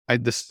I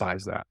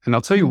despise that. And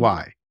I'll tell you Mm.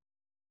 why.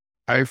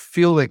 I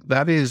feel like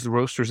that is the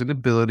roaster's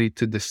inability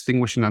to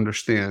distinguish and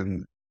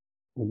understand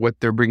what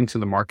they're bringing to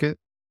the market,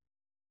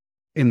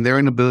 and their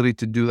inability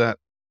to do that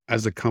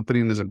as a company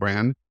and as a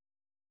brand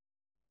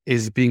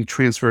is being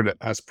transferred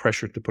as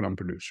pressure to put on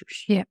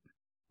producers. Yeah.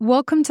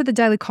 Welcome to the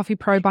Daily Coffee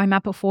Pro by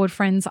Map It Forward,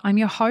 friends. I'm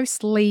your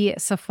host, Lee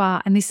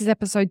Safar, and this is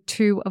episode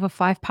 2 of a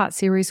 5-part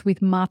series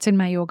with Martin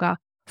Mayorga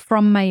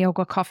from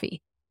Mayorga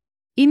Coffee.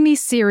 In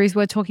this series,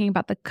 we're talking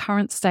about the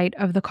current state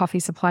of the coffee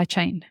supply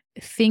chain.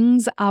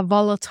 Things are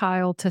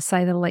volatile, to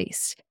say the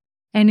least.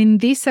 And in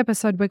this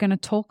episode, we're going to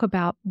talk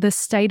about the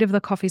state of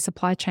the coffee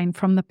supply chain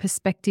from the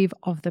perspective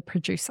of the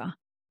producer.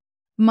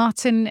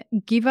 Martin,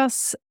 give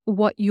us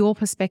what your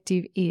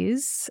perspective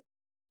is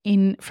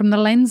from the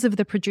lens of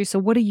the producer.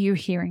 What are you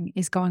hearing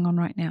is going on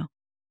right now?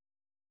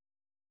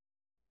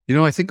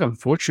 I think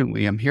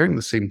unfortunately I'm hearing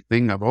the same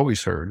thing I've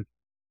always heard,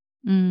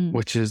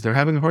 which is they're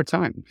having a hard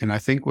time. And I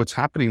think what's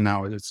happening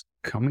now is it's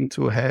coming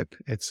to a head.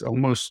 It's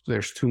almost,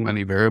 there's too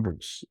many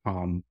variables.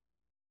 I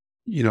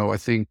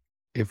think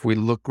if we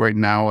look right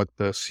now at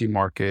the C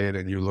market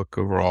and you look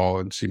overall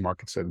and C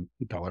market's at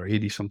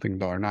 $1.80 something,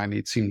 $1.90,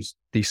 it seems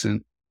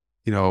decent.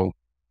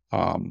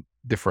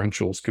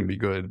 Differentials can be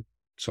good.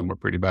 Some are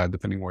pretty bad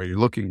depending where you're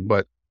looking,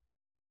 but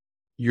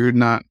you're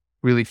not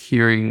really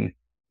hearing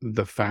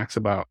the facts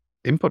about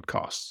input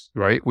costs,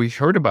 right? We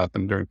heard about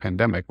them during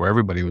pandemic where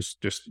everybody was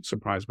just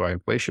surprised by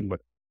inflation, but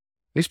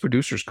these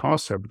producers'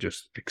 costs have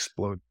just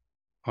exploded.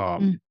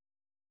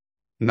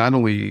 Not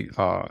only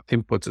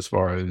inputs as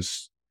far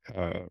as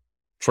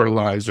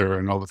fertilizer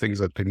and all the things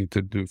that they need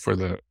to do for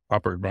the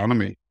proper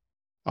agronomy,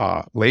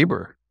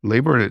 labor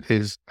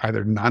is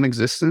either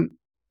non-existent,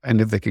 and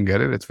if they can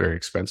get it, it's very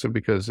expensive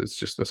because it's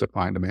just a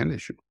supply and demand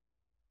issue.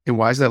 And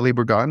why is that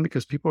labor gone?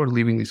 Because people are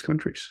leaving these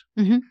countries.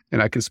 Mm-hmm.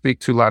 And I can speak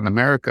to Latin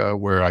America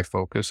where I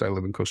focus. I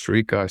live in Costa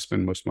Rica. I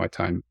spend most of my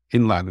time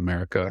in Latin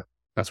America.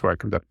 That's where I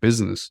conduct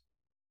business.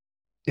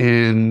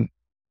 And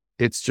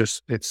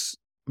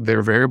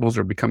their variables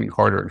are becoming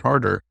harder and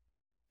harder.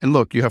 And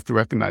look, you have to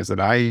recognize that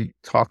I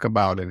talk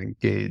about and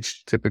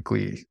engage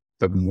typically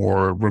the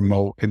more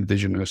remote,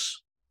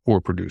 indigenous,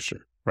 poor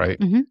producer, right?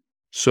 Mm-hmm.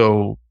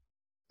 So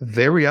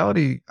their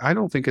reality, I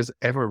don't think has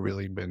ever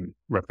really been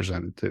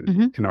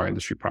represented in our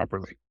industry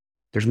properly.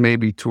 There's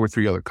maybe 2 or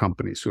 3 other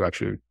companies who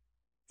actually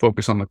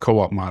focus on the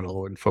co-op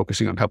model and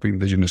focusing on helping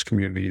indigenous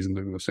communities and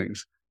doing those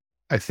things.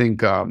 I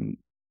think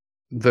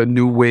the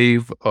new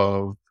wave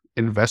of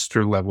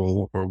investor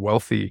level or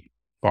wealthy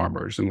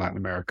farmers in Latin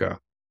America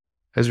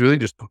has really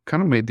just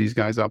kind of made these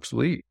guys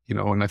obsolete,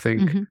 and I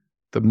think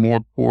the more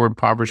poor,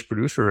 impoverished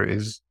producer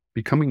is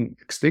becoming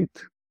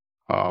extinct.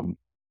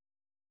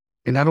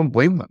 And I don't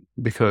blame them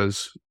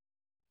because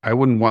I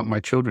wouldn't want my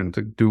children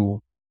to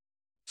do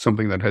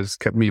something that has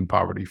kept me in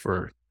poverty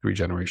for 3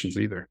 generations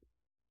either.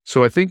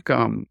 So I think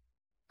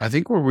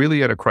we're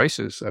really at a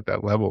crisis at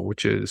that level,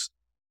 which is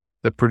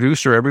the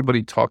producer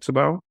everybody talks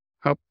about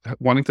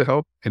wanting to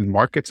help and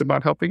markets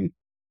about helping.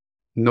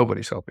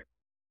 Nobody's helping.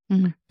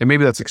 And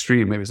maybe that's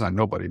extreme. Maybe it's not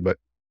nobody, but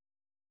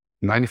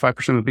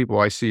 95% of the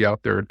people I see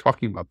out there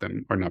talking about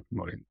them are not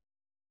promoting,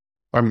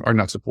 are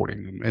not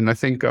supporting them. And I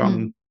think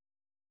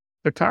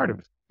they're tired of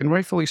it, and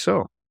rightfully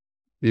so.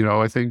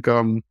 I think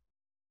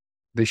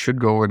they should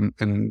go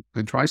and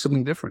try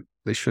something different.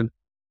 They should,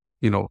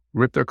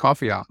 rip their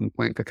coffee out and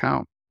plant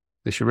cacao.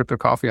 They should rip their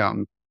coffee out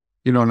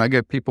and I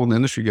get people in the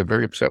industry get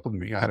very upset with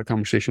me. I had a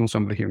conversation with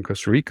somebody here in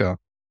Costa Rica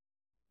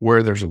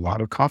where there's a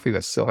lot of coffee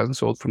that still hasn't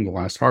sold from the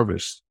last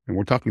harvest. And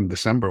we're talking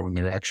December when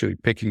they're actually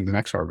picking the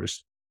next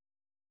harvest.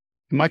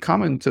 And my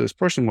comment to this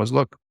person was,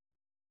 look,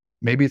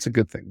 maybe it's a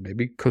good thing.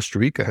 Maybe Costa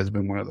Rica has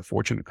been one of the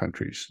fortunate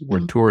countries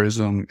where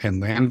tourism and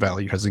land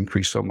value has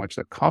increased so much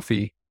that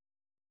coffee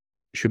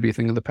should be a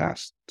thing of the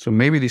past. So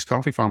maybe these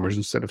coffee farmers,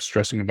 instead of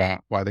stressing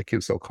about why they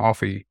can't sell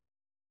coffee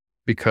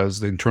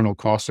because the internal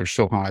costs are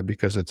so high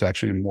because it's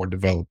actually a more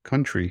developed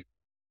country,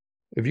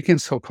 if you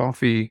can't sell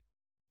coffee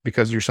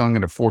because you're selling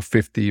it at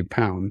 $4.50 a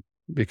pound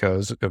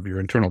because of your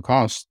internal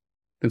costs,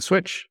 then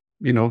switch,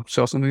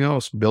 sell something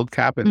else, build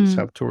cabins,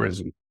 have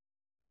tourism.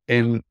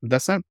 And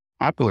that's not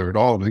popular at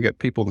all. And I get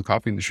people in the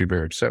coffee industry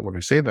very upset when I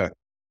say that.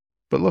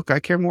 But look, I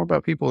care more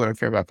about people than I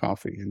care about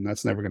coffee, and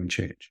that's never going to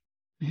change.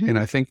 And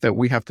I think that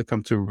we have to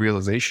come to a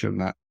realization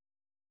that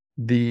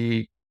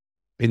the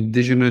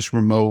indigenous,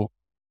 remote,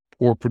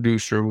 poor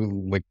producer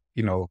with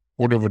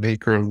quarter of an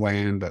acre of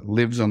land that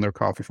lives on their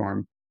coffee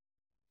farm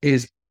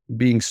is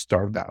being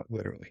starved out,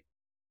 literally.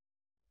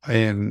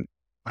 And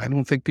I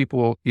don't think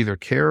people either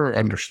care or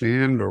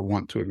understand or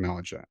want to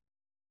acknowledge that.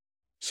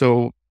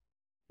 So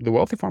the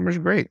wealthy farmers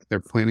are great.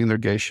 They're planting their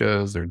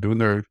geishas. They're doing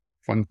their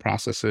fun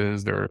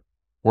processes. They're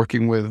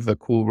working with the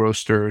cool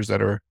roasters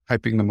that are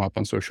hyping them up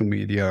on social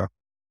media.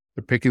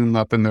 They're picking them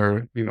up in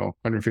their,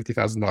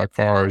 $150,000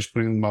 cars,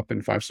 putting them up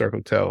in 5-star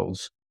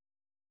hotels.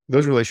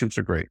 Those relationships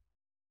are great,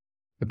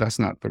 but that's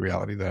not the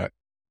reality that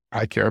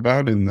I care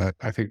about and that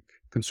I think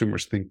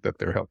consumers think that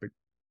they're helping.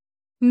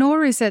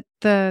 Nor is it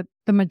the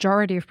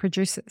majority of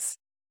producers.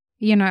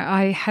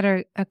 I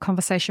had a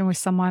conversation with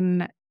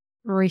someone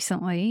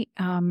recently,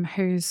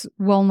 who's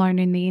well known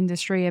in the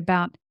industry,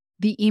 about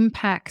the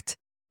impact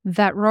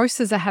that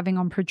roasters are having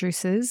on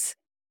producers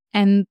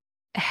and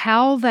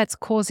how that's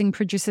causing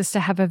producers to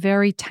have a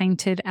very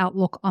tainted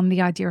outlook on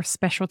the idea of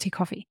specialty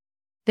coffee.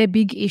 Their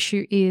big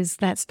issue is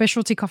that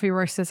specialty coffee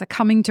roasters are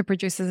coming to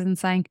producers and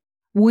saying,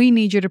 we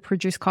need you to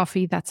produce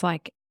coffee that's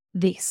like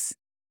this.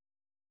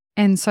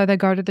 And so they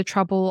go to the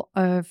trouble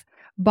of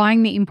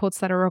buying the inputs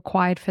that are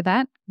required for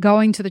that,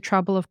 going to the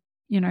trouble of,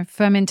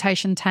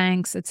 fermentation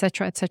tanks, et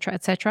cetera, et cetera,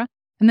 et cetera.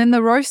 And then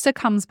the roaster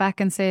comes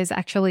back and says,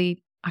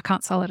 actually, I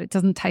can't sell it. It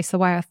doesn't taste the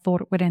way I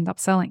thought it would end up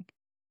selling.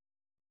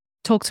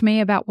 Talk to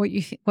me about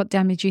what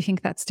damage you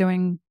think that's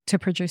doing to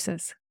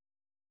producers.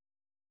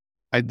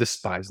 I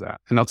despise that.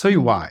 And I'll tell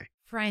you why.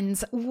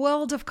 Friends,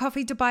 World of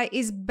Coffee Dubai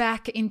is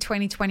back in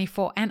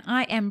 2024, and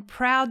I am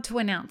proud to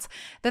announce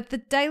that the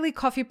Daily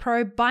Coffee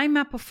Pro by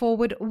Mapper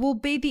Forward will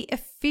be the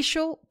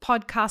official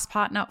podcast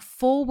partner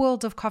for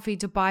World of Coffee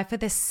Dubai for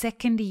the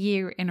second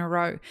year in a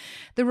row.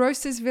 The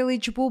Roasters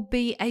Village will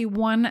be a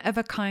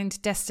one-of-a-kind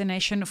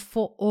destination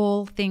for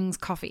all things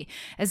coffee.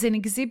 As an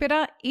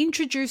exhibitor,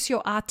 introduce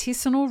your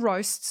artisanal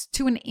roasts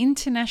to an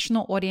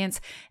international audience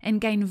and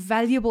gain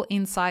valuable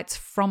insights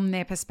from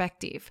their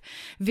perspective.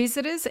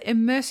 Visitors,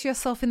 immerse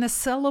yourself in the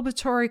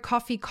celebratory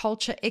coffee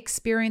culture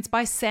experience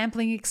by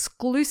sampling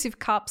exclusive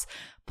cups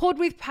poured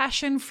with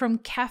passion from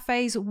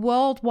cafes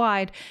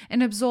worldwide,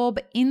 and absorb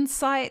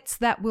insights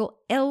that will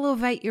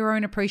elevate your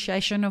own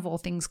appreciation of all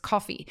things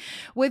coffee.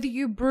 Whether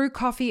you brew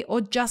coffee or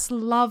just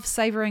love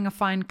savoring a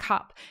fine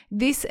cup,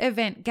 this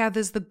event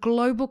gathers the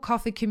global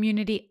coffee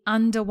community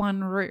under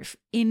one roof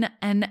in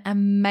an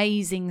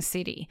amazing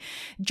city.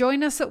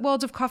 Join us at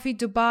World of Coffee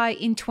Dubai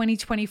in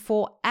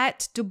 2024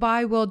 at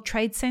Dubai World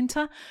Trade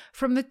Center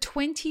from the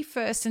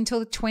 21st until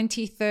the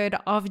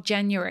 23rd of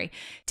January.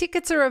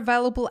 Tickets are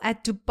available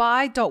at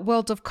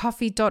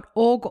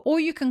dubai.worldofcoffee.org, or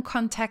you can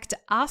contact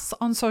us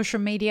on social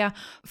media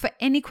for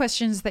any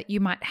questions that you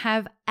might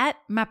have at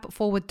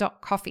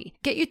mapforward.coffee.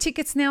 Get your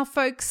tickets now,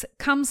 folks.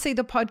 Come see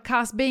the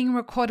podcast being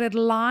recorded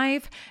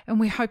live, and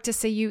we hope to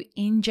see you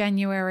in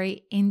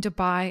January in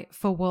Dubai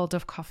for World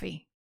of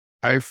Coffee.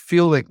 I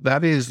feel like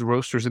that is the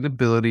roaster's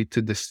inability to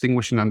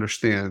distinguish and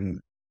understand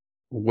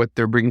what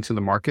they're bringing to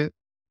the market,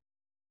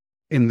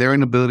 and their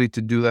inability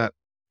to do that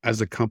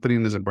as a company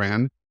and as a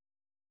brand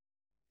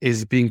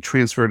is being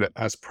transferred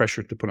as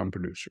pressure to put on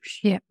producers.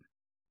 Yeah.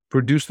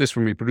 Produce this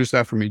for me, produce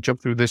that for me,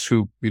 jump through this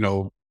hoop,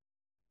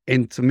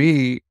 And to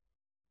me,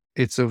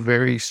 it's a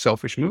very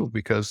selfish move,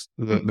 because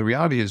the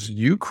reality is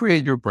you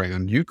create your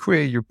brand, you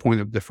create your point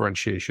of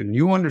differentiation,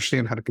 you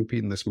understand how to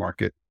compete in this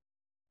market,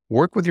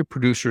 work with your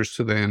producers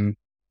to then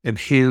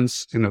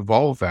enhance and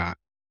evolve that.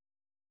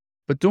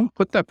 But don't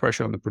put that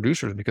pressure on the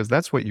producers, because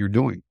that's what you're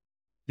doing.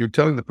 You're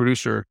telling the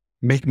producer,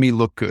 make me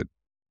look good,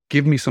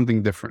 give me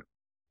something different.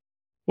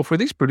 Well, for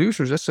these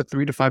producers, that's a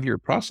 3 to 5 year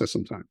process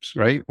sometimes,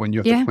 right? When you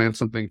have to plant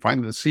something,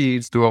 find the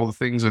seeds, do all the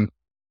things. And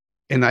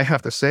I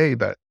have to say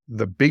that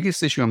the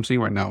biggest issue I'm seeing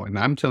right now, and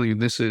I'm telling you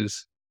this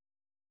is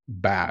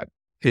bad,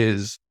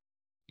 is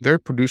there are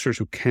producers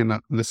who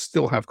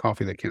still have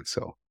coffee they can't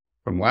sell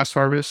from last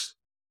harvest,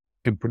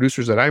 and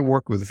producers that I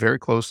work with very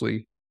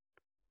closely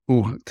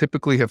who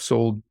typically have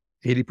sold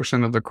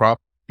 80% of their crop,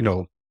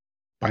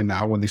 by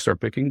now when they start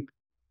picking,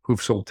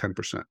 who've sold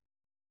 10%.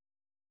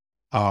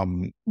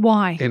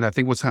 Why? And I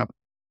think what's happened,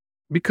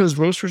 because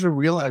roasters are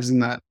realizing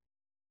that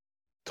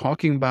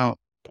talking about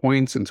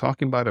points and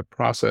talking about a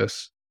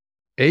process,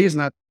 is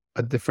not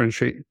a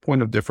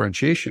point of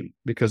differentiation,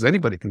 because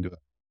anybody can do it.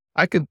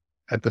 I could,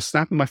 at the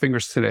snap of my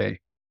fingers today,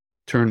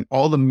 turn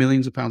all the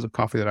millions of pounds of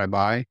coffee that I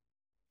buy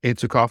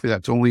into coffee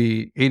that's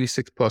only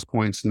 86 plus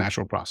points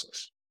natural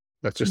process.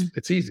 That's just,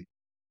 it's easy.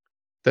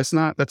 That's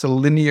a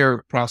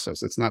linear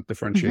process. It's not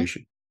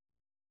differentiation.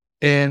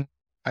 And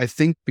I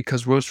think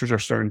because roasters are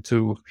starting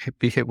to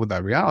be hit with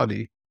that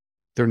reality,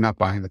 they're not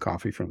buying the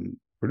coffee from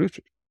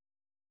producers.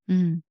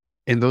 And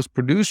those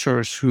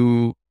producers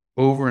who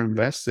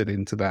overinvested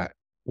into that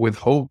with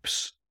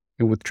hopes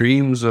and with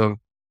dreams of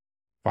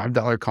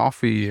 $5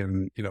 coffee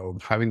and,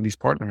 having these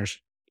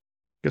partners,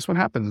 guess what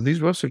happens?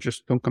 These roasters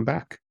just don't come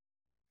back.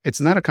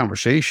 It's not a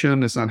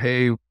conversation. It's not,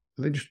 hey,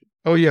 they just,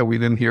 oh yeah, we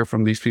didn't hear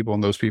from these people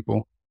and those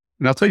people.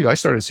 And I'll tell you, I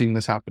started seeing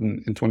this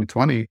happen in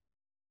 2020.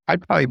 I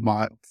probably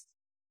bought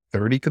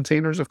 30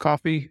 containers of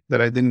coffee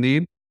that I didn't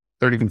need,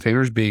 30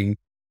 containers being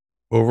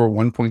over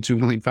 1.2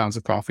 million pounds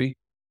of coffee,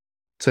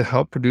 to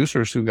help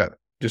producers who got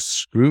just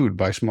screwed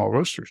by small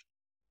roasters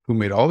who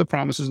made all the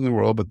promises in the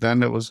world, but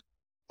then it was,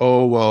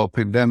 oh, well,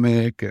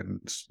 pandemic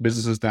and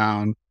business is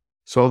down.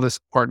 So all this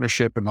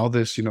partnership and all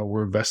this,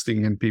 we're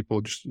investing in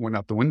people just went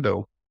out the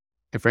window.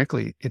 And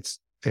frankly, it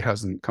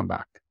hasn't come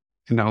back.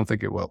 And I don't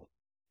think it will.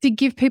 To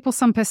give people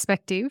some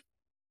perspective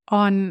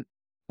on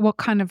what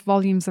kind of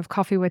volumes of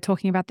coffee we're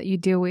talking about that you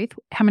deal with,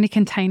 how many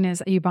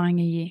containers are you buying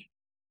a year,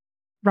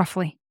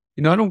 roughly?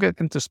 I don't get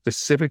into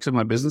specifics of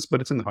my business,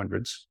 but it's in the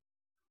hundreds.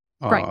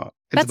 Right.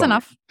 That's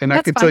enough. And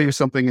I can tell you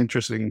something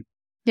interesting.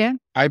 Yeah.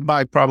 I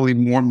buy probably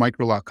more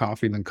micro lot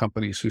coffee than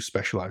companies who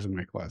specialize in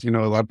micro lots. A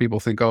lot of people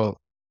think, oh,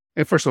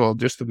 And first of all,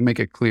 just to make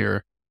it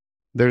clear,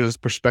 there's this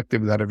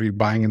perspective that if you're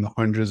buying in the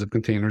hundreds of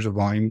containers of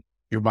volume,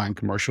 you're buying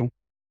commercial.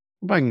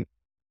 You're buying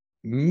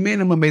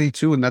minimum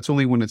 82, and that's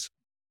only when it's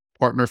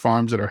partner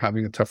farms that are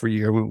having a tougher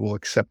year. We will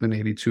accept an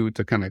 82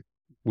 to kind of,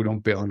 we don't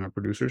bail on our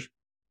producers.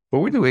 But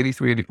we do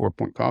 83,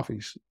 84-point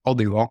coffees all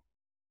day long.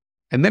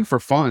 And then for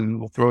fun,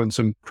 we'll throw in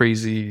some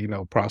crazy,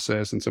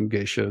 process and some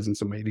geishas and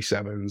some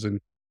 87s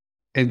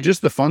and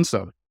just the fun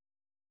stuff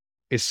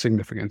is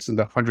significant. It's in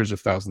the hundreds of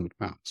thousands of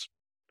pounds.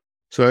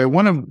 So I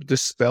want to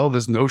dispel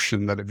this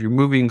notion that if you're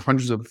moving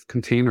hundreds of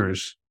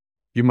containers,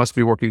 you must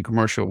be working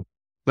commercial.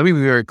 Let me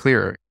be very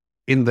clear.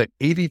 In the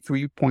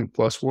 83-point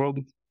plus world,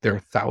 there are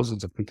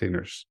thousands of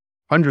containers,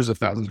 hundreds of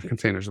thousands of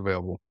containers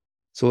available.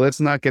 So let's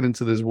not get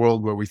into this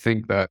world where we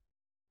think that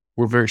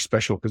we're very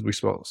special because we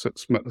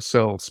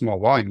sell small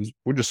volumes.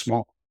 We're just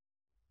small,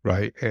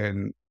 right?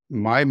 And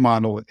my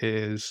model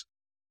is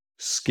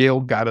scale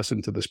got us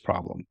into this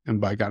problem.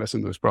 And by got us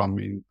into this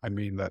problem, I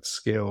mean that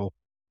scale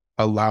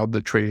allowed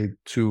the trade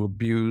to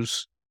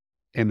abuse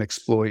and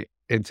exploit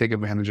and take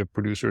advantage of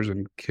producers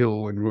and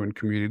kill and ruin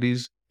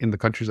communities in the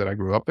countries that I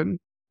grew up in.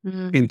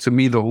 Mm-hmm. And to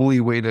me, the only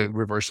way to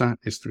reverse that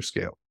is through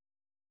scale.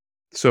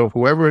 So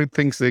whoever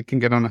thinks they can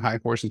get on a high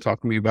horse and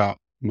talk to me about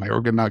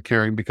Mayorga not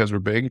caring because we're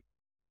big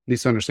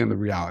needs to understand the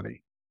reality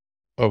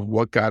of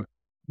what got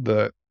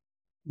the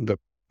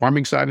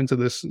farming side into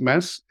this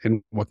mess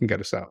and what can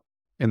get us out.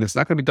 And it's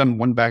not going to be done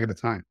one bag at a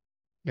time.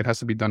 It has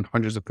to be done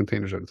hundreds of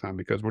containers at a time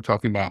because we're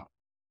talking about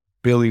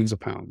billions of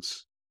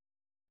pounds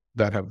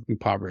that have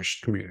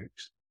impoverished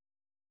communities.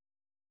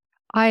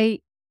 I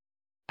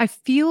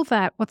feel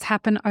that what's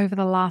happened over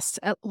the last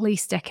at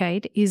least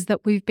decade is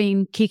that we've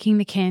been kicking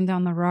the can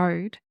down the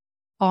road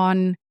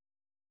on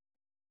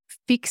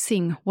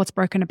fixing what's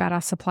broken about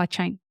our supply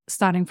chain,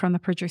 starting from the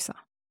producer.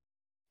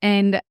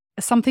 And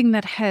something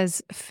that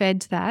has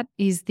fed that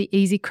is the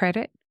easy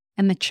credit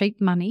and the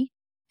cheap money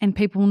and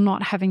people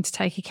not having to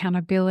take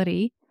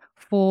accountability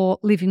for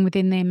living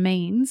within their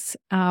means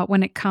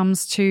when it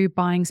comes to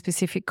buying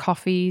specific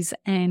coffees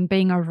and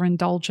being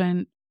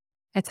overindulgent,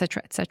 et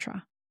cetera, et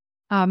cetera.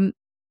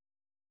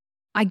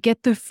 I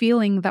get the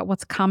feeling that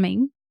what's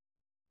coming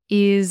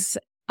is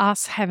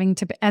us having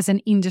to, as an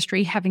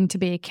industry, having to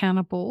be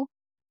accountable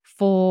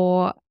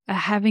for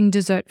having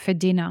dessert for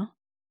dinner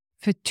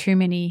for too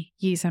many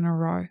years in a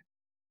row.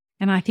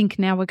 And I think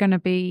now we're going to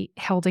be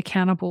held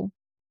accountable.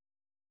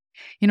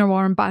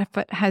 Warren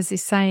Buffett has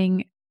this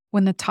saying,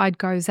 when the tide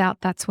goes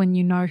out, that's when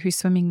you know who's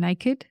swimming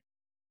naked.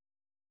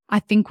 I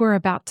think we're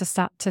about to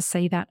start to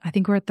see that. I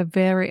think we're at the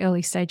very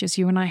early stages.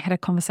 You and I had a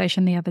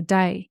conversation the other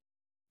day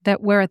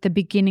that we're at the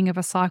beginning of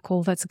a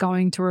cycle that's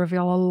going to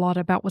reveal a lot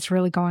about what's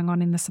really going on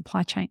in the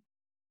supply chain.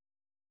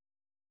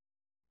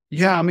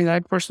 Yeah, I mean, I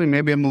personally,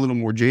 maybe I'm a little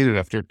more jaded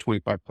after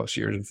 25 plus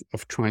years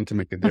of trying to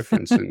make a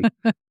difference. And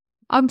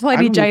I'm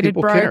plenty jaded,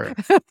 bro.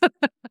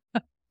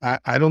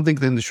 I don't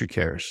think the industry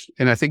cares.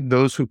 And I think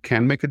those who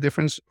can make a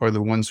difference are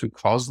the ones who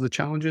cause the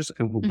challenges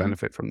and who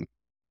benefit from them.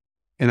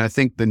 And I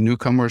think the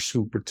newcomers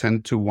who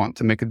pretend to want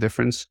to make a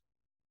difference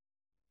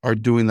are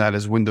doing that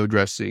as window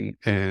dressing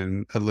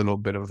and a little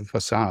bit of a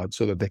facade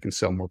so that they can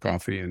sell more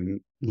coffee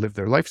and live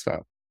their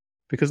lifestyle.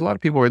 Because a lot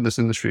of people are in this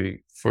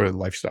industry for a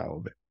lifestyle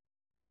of it.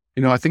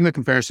 I think the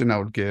comparison I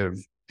would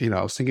give,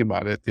 I was thinking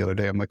about it the other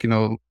day. I'm like,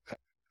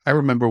 I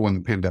remember when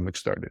the pandemic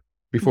started,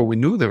 before we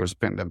knew there was a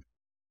pandemic.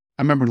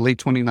 I remember late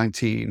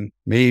 2019,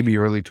 maybe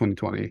early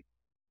 2020,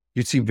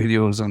 you'd see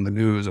videos on the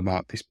news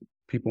about these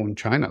people in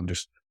China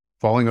just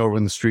falling over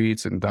in the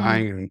streets and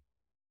dying.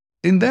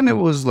 And then it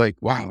was like,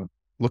 wow,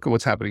 look at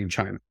what's happening in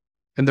China.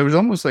 And there was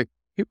almost like,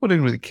 people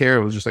didn't really care.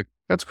 It was just like,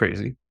 that's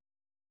crazy.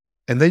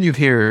 And then you'd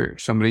hear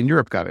somebody in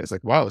Europe got it. It's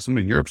like, wow,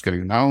 somebody in Europe's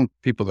getting it. Now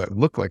people that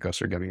look like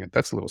us are getting it.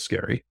 That's a little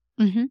scary.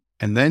 Mm-hmm.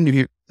 And then you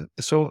hear,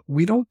 so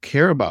we don't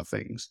care about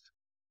things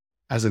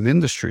as an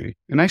industry.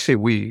 And I say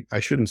we,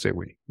 I shouldn't say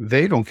we.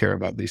 They don't care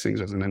about these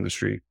things as an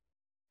industry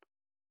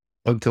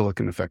until it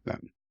can affect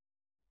them.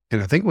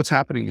 And I think what's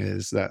happening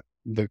is that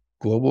the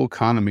global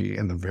economy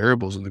and the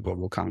variables in the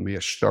global economy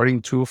are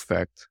starting to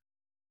affect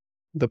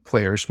the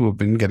players who have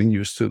been getting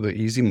used to the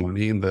easy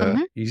money and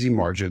the easy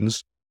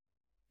margins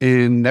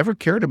and never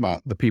cared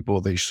about the people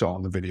they saw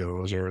in the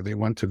videos, or they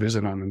went to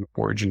visit on an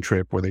origin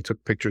trip where they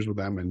took pictures with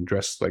them and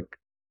dressed like,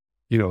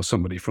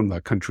 somebody from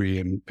that country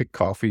and picked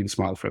coffee and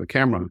smiled for the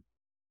camera.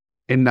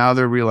 And now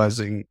they're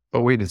realizing,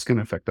 oh wait, it's going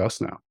to affect us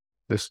now.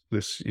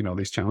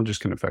 These challenges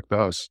can affect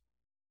us.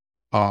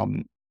 Tough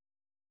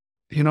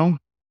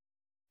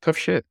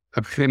shit.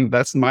 I mean,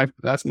 that's my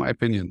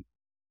opinion.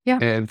 Yeah.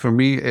 And for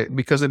me,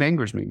 because it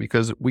angers me,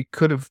 because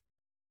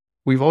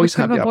we've always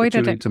had the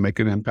opportunity to make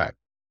an impact.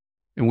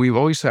 And we've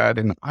always had,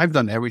 and I've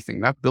done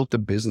everything. I've built a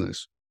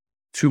business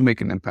to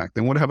make an impact.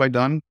 And what have I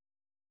done?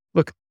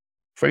 Look,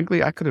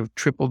 frankly, I could have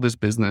tripled this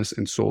business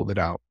and sold it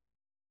out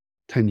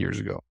 10 years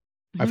ago.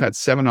 I've had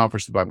 7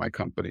 offers to buy my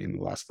company in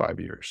the last 5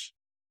 years.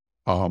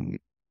 I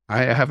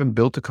haven't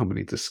built a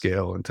company to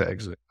scale and to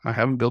exit. I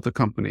haven't built a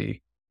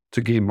company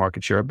to gain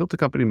market share. I built a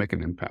company to make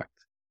an impact.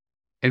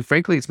 And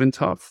frankly, it's been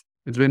tough.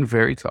 It's been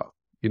very tough.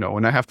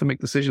 and I have to make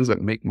decisions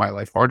that make my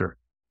life harder.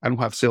 I don't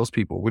have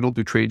salespeople. We don't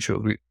do trade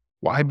shows.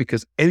 Why?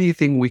 Because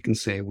anything we can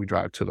say, we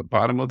drive to the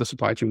bottom of the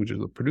supply chain, which is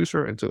the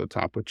producer, and to the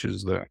top, which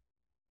is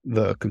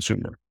the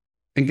consumer.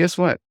 And guess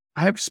what?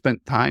 I've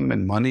spent time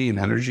and money and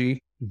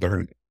energy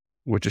learning,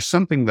 which is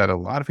something that a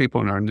lot of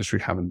people in our industry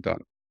haven't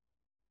done.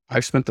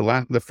 I've spent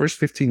the first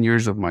 15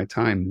 years of my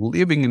time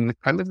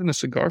I lived in a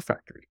cigar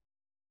factory,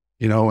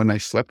 and I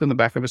slept in the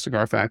back of a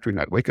cigar factory,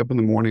 and I'd wake up in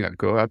the morning, I'd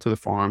go out to the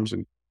farms,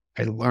 and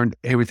I learned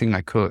everything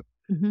I could.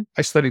 Mm-hmm.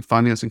 I studied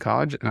finance in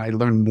college, and I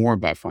learned more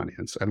about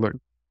finance. I learned,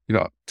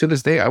 to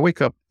this day, I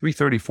wake up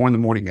 3:30, 4 in the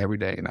morning every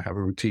day, and I have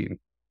a routine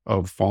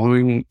of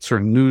following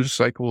certain news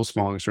cycles,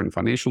 following certain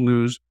financial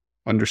news,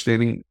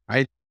 understanding.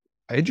 I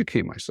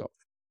educate myself,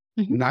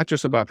 Mm-hmm. not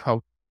just about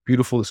how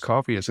beautiful this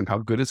coffee is and how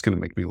good it's going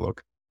to make me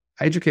look.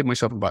 I educate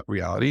myself about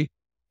reality,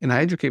 and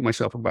I educate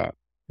myself about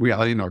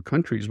reality in our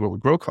countries where we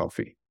grow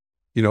coffee,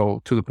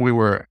 to the point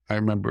where I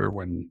remember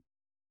when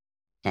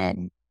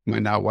my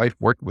now wife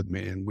worked with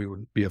me and we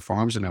would be at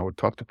farms and I would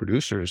talk to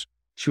producers.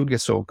 She would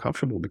get so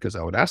uncomfortable because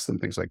I would ask them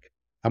things like,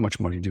 how much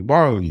money do you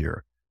borrow a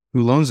year?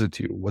 Who loans it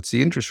to you? What's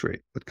the interest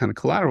rate? What kind of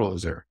collateral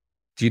is there?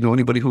 Do you know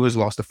anybody who has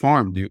lost a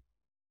farm?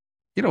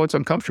 It's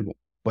uncomfortable,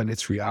 but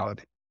it's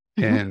reality.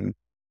 Mm-hmm. And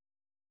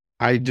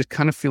I just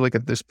kind of feel like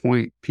at this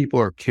point, people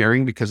are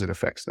caring because it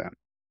affects them.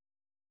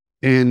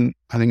 And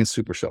I think it's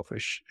super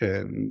selfish.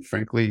 And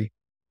frankly,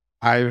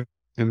 I've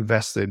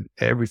invested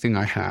everything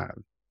I have,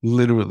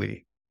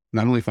 literally,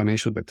 not only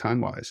financially, but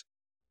time-wise,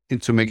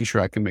 into making sure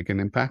I can make an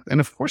impact. And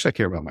of course, I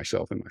care about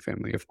myself and my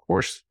family. Of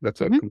course,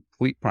 that's a Mm-hmm.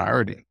 complete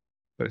priority,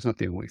 but it's not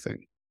the only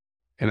thing.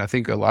 And I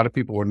think a lot of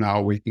people are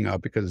now waking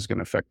up because it's going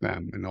to affect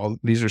them. And all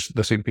these are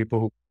the same people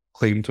who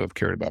claim to have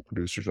cared about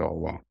producers all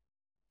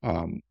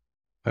along.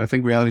 I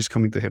think reality is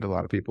coming to hit a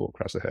lot of people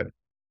across the head.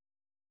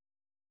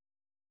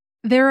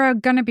 There are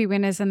going to be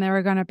winners and there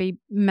are going to be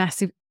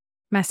massive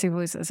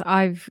losers.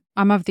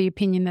 I'm of the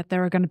opinion that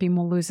there are going to be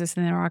more losers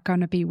than there are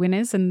going to be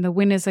winners, and the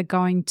winners are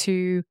going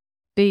to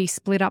be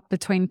split up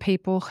between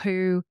people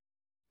who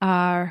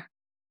are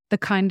the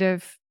kind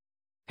of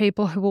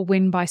people who will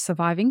win by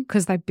surviving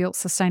because they've built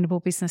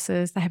sustainable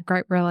businesses, they have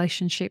great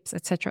relationships,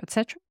 etc.,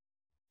 etc.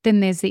 Then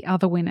there's the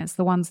other winners,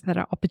 the ones that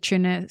are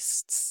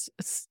opportunists,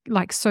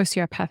 like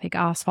sociopathic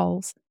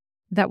assholes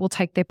that will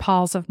take their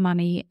piles of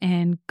money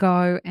and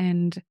go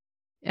and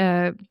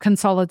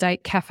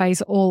consolidate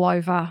cafes all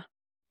over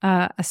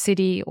a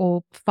city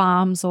or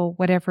farms or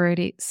whatever it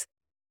is.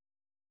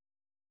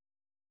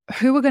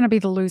 Who are going to be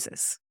the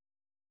losers?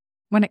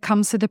 When it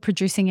comes to the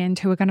producing end,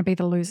 who are going to be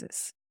the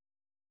losers?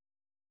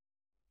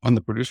 On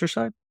the producer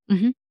side,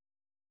 Mm-hmm.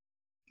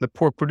 the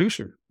poor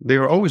producer, they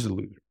are always the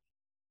loser.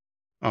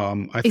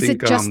 Is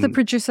it just the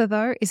producer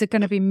though? Is it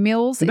going to be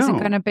mills? Is it No.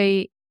 going to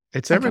be?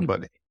 It's Okay.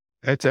 everybody.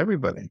 It's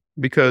everybody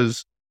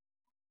because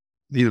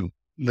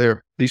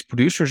these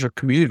producers are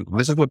community.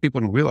 This is what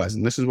people don't realize,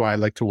 and this is why I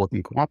like to work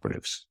in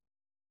cooperatives.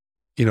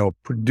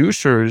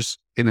 Producers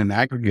in an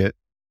aggregate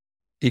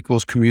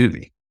equals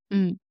community.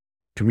 Mm.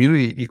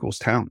 Community equals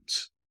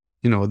towns.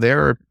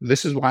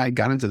 This is why I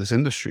got into this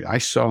industry. I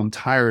saw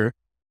entire,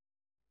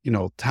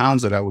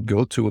 towns that I would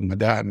go to with my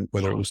dad,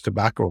 whether it was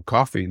tobacco or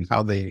coffee, and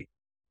how they,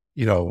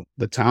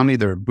 the town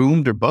either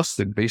boomed or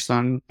busted based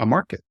on a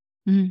market.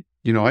 Mm.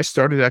 I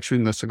started actually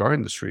in the cigar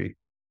industry,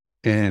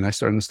 and I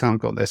started in this town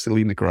called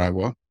Esteli,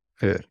 Nicaragua.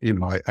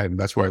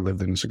 That's where I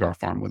lived in a cigar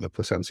farm with the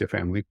Plasencia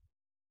family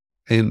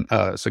in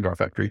a cigar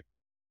factory.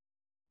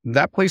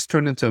 That place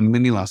turned into a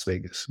mini Las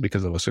Vegas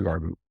because of a cigar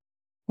boom.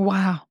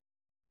 Wow.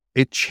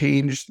 It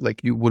changed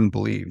like you wouldn't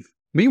believe.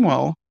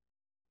 Meanwhile,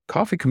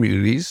 coffee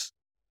communities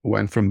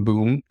went from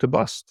boom to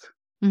bust,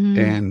 Mm-hmm.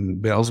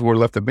 and bales were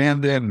left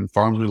abandoned and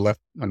farms were left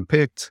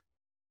unpicked.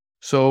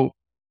 So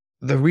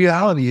the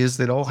reality is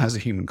that it all has a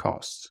human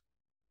cost.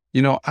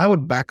 I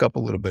would back up a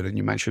little bit, and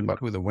you mentioned about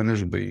who the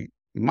winners would be.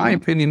 My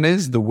opinion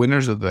is the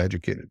winners are the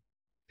educated.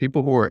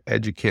 People who are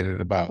educated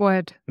about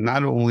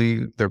not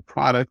only their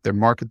product, their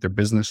market, their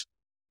business,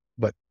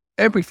 but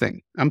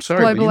everything. I'm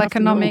sorry. Global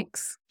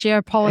economics,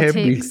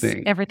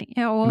 geopolitics, everything.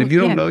 Yeah, well, and if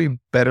you don't know, you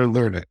better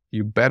learn it.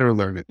 You better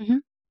learn it. Mm-hmm.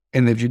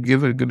 And if you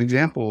give a good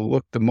example,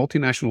 look, the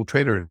multinational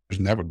traders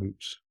never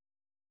lose.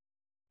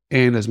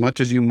 And as much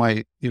as you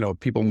might,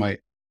 people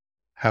might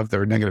have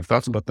their negative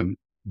thoughts about them,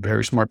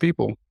 very smart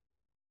people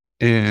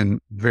and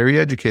very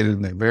educated,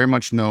 and they very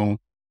much know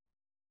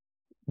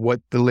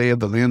what the lay of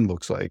the land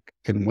looks like.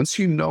 And once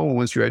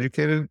you're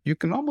educated, you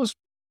can almost,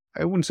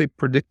 I wouldn't say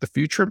predict the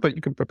future, but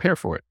you can prepare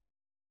for it.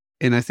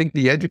 And I think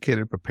the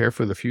educated prepare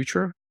for the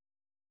future.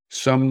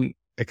 Some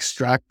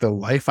extract the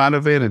life out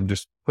of it and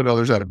just put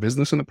others out of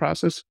business in the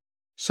process.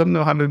 Some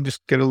know how to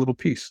just get a little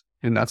piece.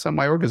 And that's how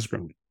Mayorga's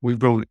grown. We've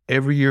grown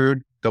every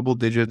year, double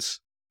digits,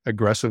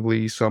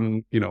 aggressively,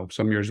 some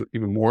years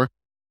even more.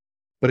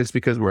 But it's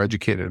because we're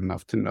educated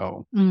enough to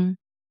know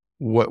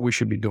what we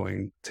should be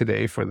doing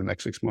today for the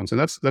next 6 months. And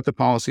that's the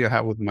policy I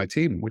have with my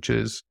team, which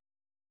is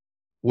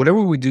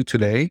whatever we do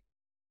today,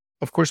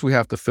 of course we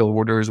have to fill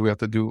orders,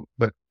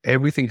 but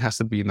everything has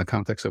to be in the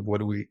context of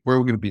where are we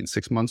going to be in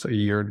 6 months, a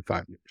year, and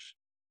 5 years.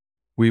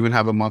 We even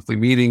have a monthly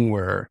meeting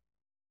where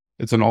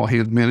it's an all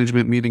hands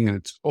management meeting, and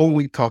it's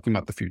only talking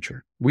about the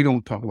future. We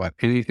don't talk about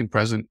anything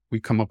present. We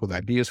come up with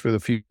ideas for the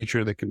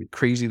future. They can be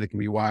crazy. They can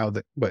be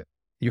wild, but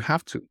you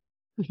have to,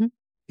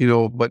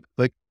 Mhm. but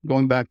like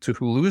going back to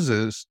who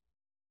loses,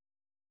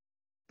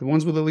 the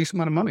ones with the least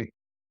amount of money.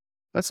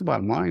 That's the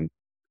bottom line.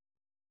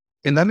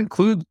 And that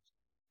includes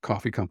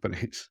coffee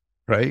companies,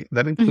 right?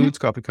 That Mhm. includes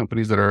coffee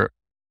companies that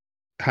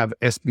have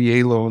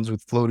SBA loans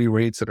with floating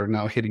rates that are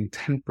now hitting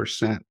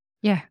 10%.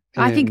 Yeah.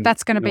 I think And,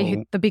 that's going to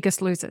be the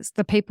biggest losers,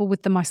 the people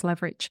with the most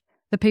leverage,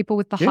 the people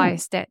with the yeah,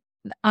 highest debt,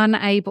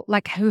 unable,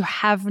 like who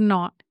have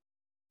not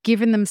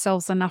given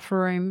themselves enough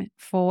room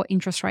for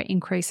interest rate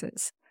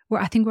increases.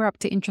 I think we're up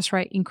to interest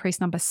rate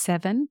increase number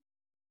 7.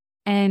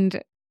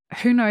 And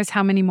who knows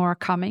how many more are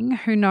coming?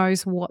 Who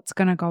knows what's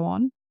going to go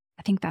on?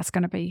 I think that's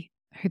going to be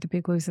who the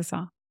big losers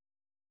are.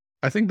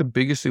 I think the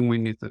biggest thing we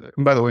need to,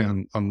 and by the way,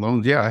 on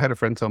loans, yeah, I had a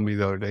friend tell me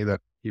the other day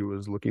that he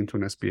was looking to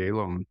an SBA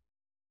loan,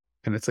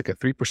 and it's like a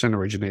 3%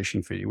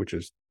 origination fee, which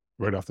is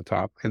right off the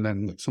top, and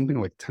then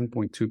something like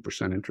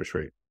 10.2% interest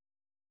rate.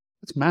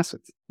 It's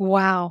massive.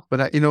 Wow.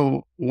 But,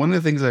 one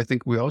of the things I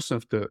think we also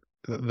have to,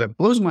 that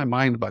blows my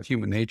mind about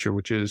human nature,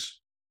 which is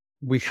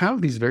we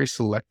have these very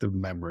selective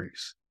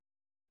memories.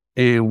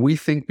 And we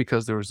think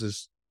because there was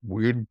this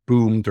weird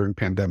boom during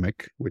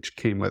pandemic, which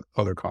came at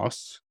other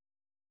costs,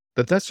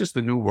 that's just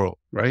the new world,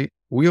 right?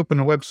 We open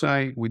a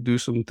website, we do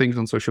some things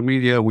on social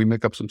media, we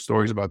make up some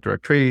stories about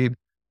direct trade,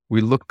 we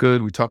look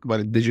good, we talk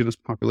about indigenous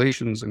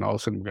populations, and all of a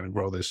sudden we're going to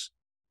grow this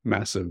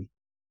massive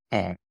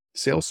uh,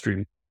 sales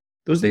stream.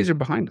 Those days are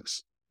behind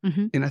us.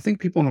 Hmm. And I think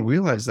people don't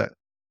realize that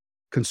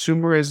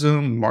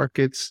consumerism,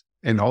 markets,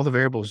 and all the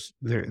variables,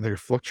 they're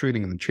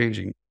fluctuating and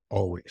changing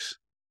always.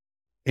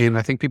 And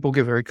I think people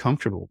get very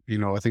comfortable.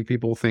 I think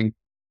people think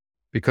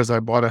because I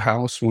bought a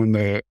house when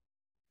the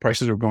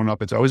prices are going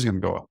up, it's always going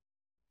to go up.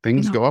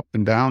 Things No. go up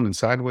and down and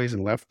sideways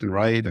and left and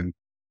right. And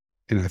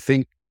I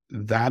think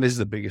that is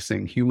the biggest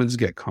thing. Humans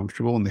get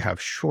comfortable and they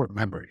have short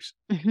memories,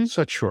 Hmm.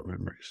 such short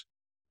memories.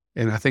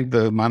 And I think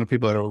the amount of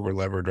people that are over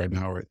levered right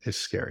now is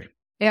scary.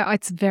 Yeah,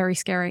 it's very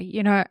scary.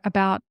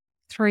 About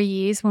 3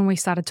 years when we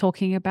started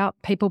talking about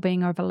people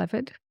being over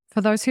levered.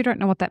 For those who don't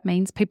know what that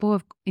means, people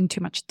are in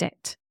too much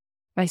debt,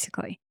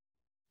 basically.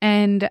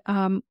 And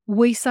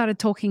we started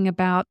talking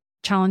about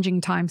challenging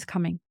times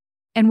coming.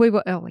 And we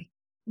were early.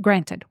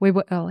 Granted, we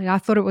were early. I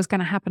thought it was going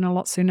to happen a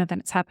lot sooner than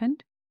it's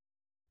happened.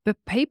 But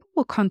people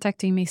were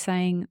contacting me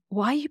saying,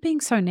 why are you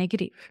being so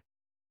negative?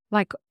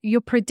 Like,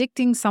 you're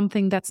predicting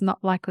something that's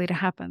not likely to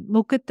happen.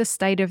 Look at the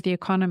state of the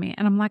economy.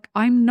 And I'm like,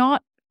 I'm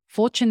not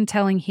fortune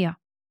telling here.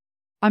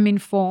 I'm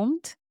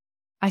informed.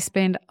 I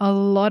spend a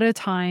lot of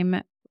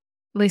time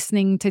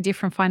listening to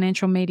different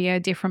financial media,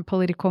 different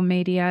political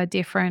media,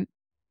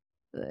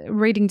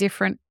 reading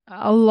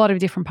a lot of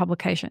different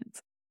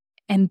publications.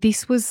 And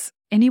this was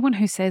anyone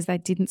who says they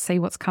didn't see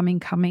what's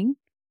coming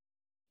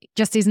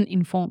just isn't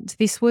informed.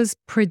 This was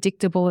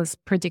predictable as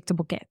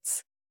predictable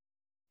gets.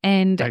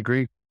 And I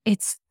agree.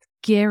 it's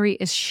scary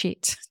as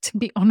shit, to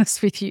be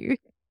honest with you.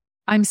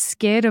 I'm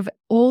scared of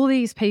all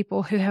these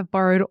people who have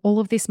borrowed all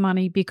of this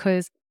money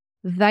because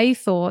they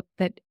thought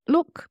that,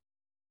 look,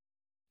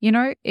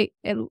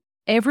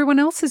 everyone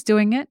else is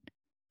doing it.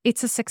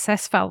 It's a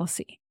success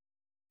fallacy.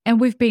 And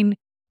we've been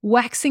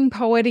waxing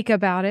poetic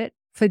about it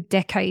for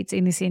decades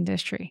in this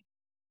industry.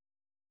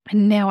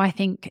 And now I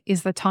think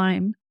is the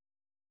time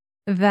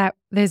that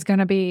there's going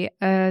to be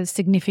a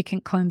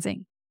significant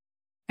cleansing,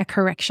 a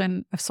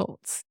correction of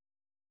sorts.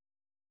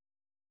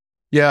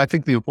 Yeah, I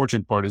think the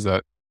unfortunate part is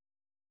that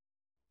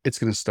it's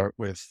going to start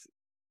with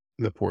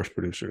the poorest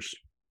producers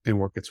and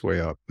work its way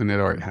up. And it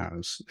already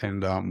has.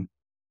 And,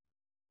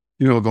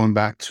 going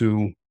back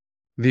to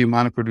the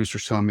amount of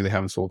producers telling me they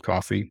haven't sold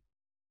coffee,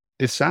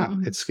 it's sad.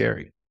 Mhm. It's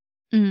scary.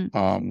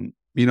 Mm.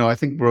 I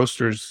think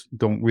roasters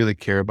don't really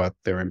care about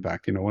their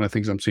impact. One of the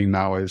things I'm seeing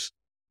now is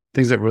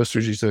things that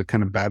roasters used to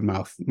kind of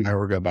badmouth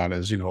Mayorga about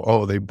is,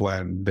 oh, they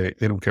blend, they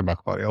don't care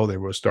about quality. Oh, they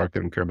roast dark, they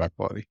don't care about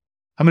quality.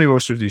 How many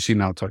roasters do you see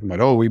now talking about,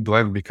 oh, we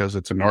blend because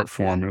it's an art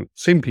form? And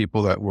same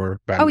people that were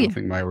Oh, yeah.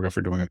 badmouthing Mayorga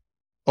for doing it.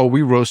 Oh,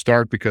 we roast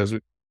dark because,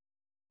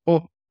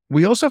 well,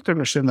 we also have to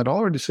understand that all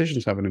our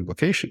decisions have an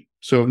implication.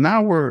 So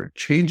now we're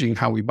changing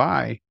how we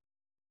buy.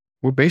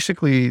 We're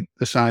basically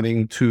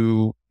deciding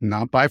to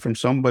not buy from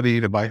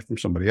somebody to buy from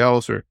somebody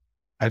else. Or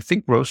I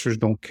think roasters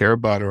don't care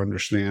about or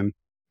understand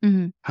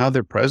Hmm. how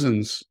their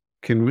presence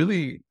can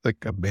really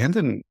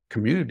abandon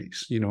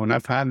communities, and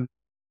I've had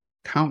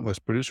countless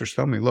producers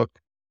tell me, look,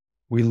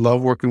 we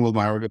love working with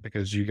Mayorga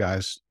because you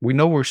guys, we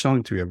know we're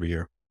selling to you every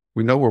year.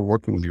 We know we're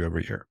working with you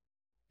every year.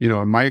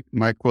 And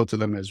my quote to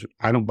them is,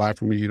 I don't buy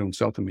from you, you don't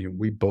sell to me.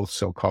 We both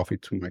sell coffee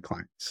to my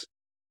clients.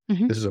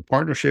 Hmm. This is a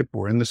partnership.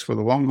 We're in this for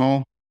the long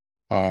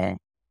haul.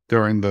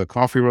 During the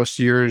coffee roast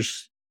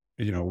years,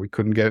 we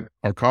couldn't get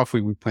our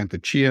coffee. We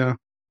planted chia.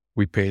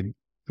 We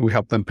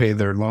helped them pay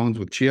their loans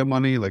with chia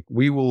money. Like,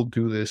 we will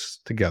do this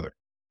together.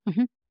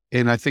 Hmm.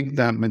 And I think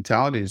that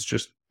mentality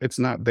is it's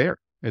not there.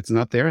 It's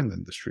not there in the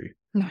industry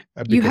No, you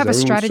because have a everyone's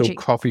so strategy.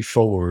 coffee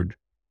forward.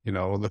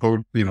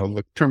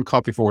 The term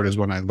coffee forward is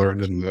one I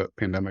learned in the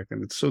pandemic,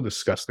 and it's so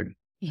disgusting.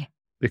 Yeah.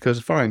 Because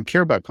fine,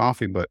 care about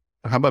coffee, but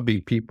how about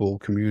being people,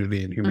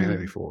 community, and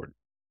humanity forward?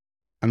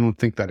 I don't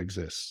think that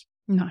exists.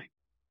 No.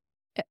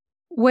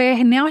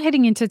 We're now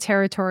heading into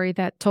territory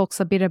that talks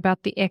a bit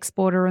about the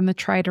exporter and the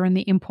trader and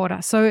the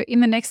importer. So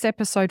in the next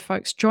episode,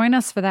 folks, join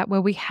us for that, where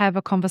we have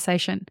a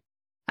conversation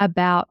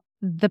about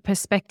the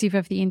perspective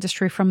of the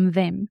industry from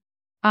them.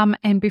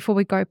 And before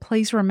we go,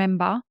 please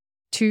remember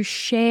to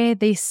share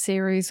this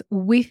series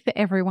with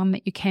everyone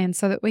that you can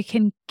so that we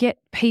can get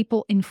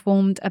people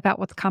informed about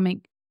what's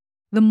coming.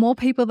 The more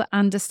people that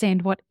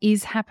understand what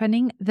is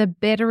happening, the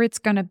better it's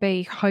going to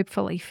be,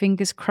 hopefully,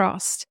 fingers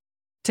crossed,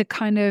 to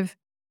kind of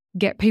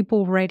get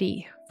people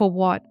ready for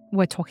what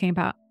we're talking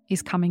about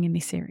is coming in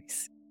this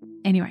series.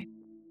 Anyway,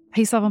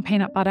 peace, love, and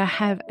peanut butter.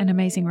 Have an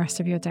amazing rest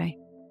of your day.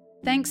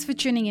 Thanks for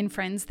tuning in,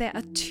 friends. There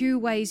are 2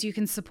 ways you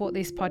can support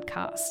this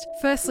podcast.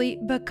 Firstly,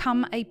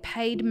 become a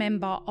paid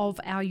member of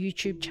our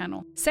YouTube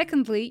channel.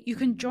 Secondly, you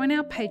can join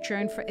our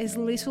Patreon for as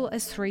little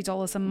as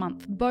 $3 a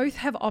month. Both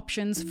have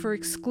options for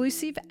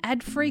exclusive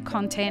ad-free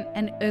content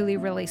and early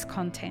release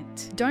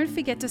content. Don't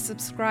forget to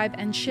subscribe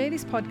and share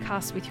this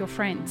podcast with your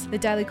friends. The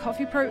Daily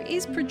Coffee Pro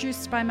is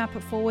produced by Map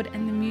It Forward,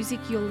 and the music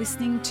you're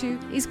listening to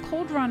is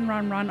called Run,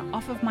 Run, Run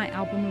off of my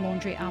album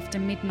Laundry After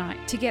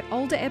Midnight. To get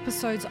older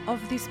episodes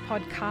of this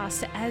podcast,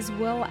 as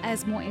well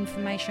as more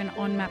information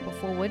on Map It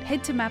Forward,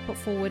 head to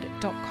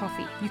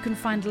mapitforward.coffee. You can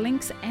find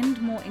links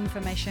and more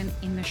information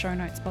in the show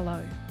notes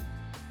below.